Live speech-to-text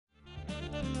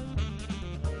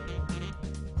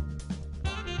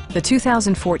the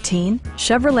 2014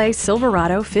 Chevrolet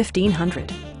Silverado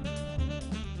 1500.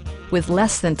 With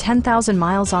less than 10,000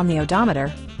 miles on the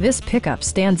odometer, this pickup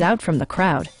stands out from the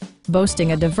crowd,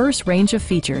 boasting a diverse range of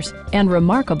features and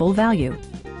remarkable value.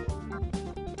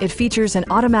 It features an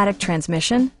automatic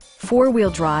transmission, four-wheel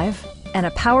drive, and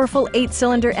a powerful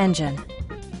 8-cylinder engine.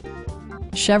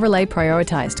 Chevrolet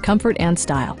prioritized comfort and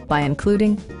style by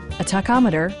including a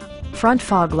tachometer, front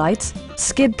fog lights,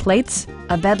 skid plates,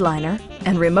 a bedliner,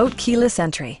 and remote keyless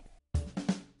entry.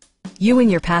 You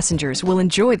and your passengers will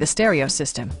enjoy the stereo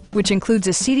system, which includes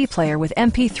a CD player with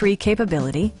MP3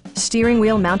 capability, steering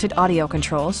wheel mounted audio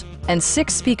controls, and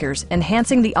 6 speakers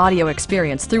enhancing the audio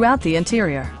experience throughout the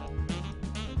interior.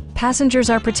 Passengers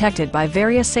are protected by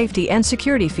various safety and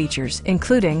security features,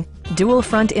 including dual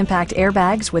front impact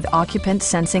airbags with occupant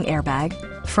sensing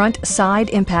airbag, front side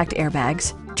impact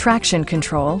airbags, traction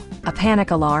control, a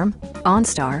panic alarm,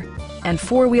 OnStar, and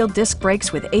 4-wheel disc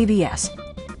brakes with ABS.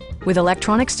 With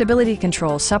electronic stability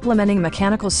control supplementing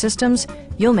mechanical systems,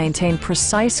 you'll maintain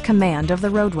precise command of the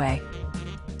roadway.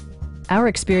 Our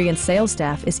experienced sales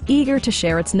staff is eager to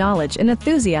share its knowledge and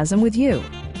enthusiasm with you.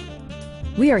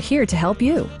 We are here to help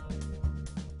you.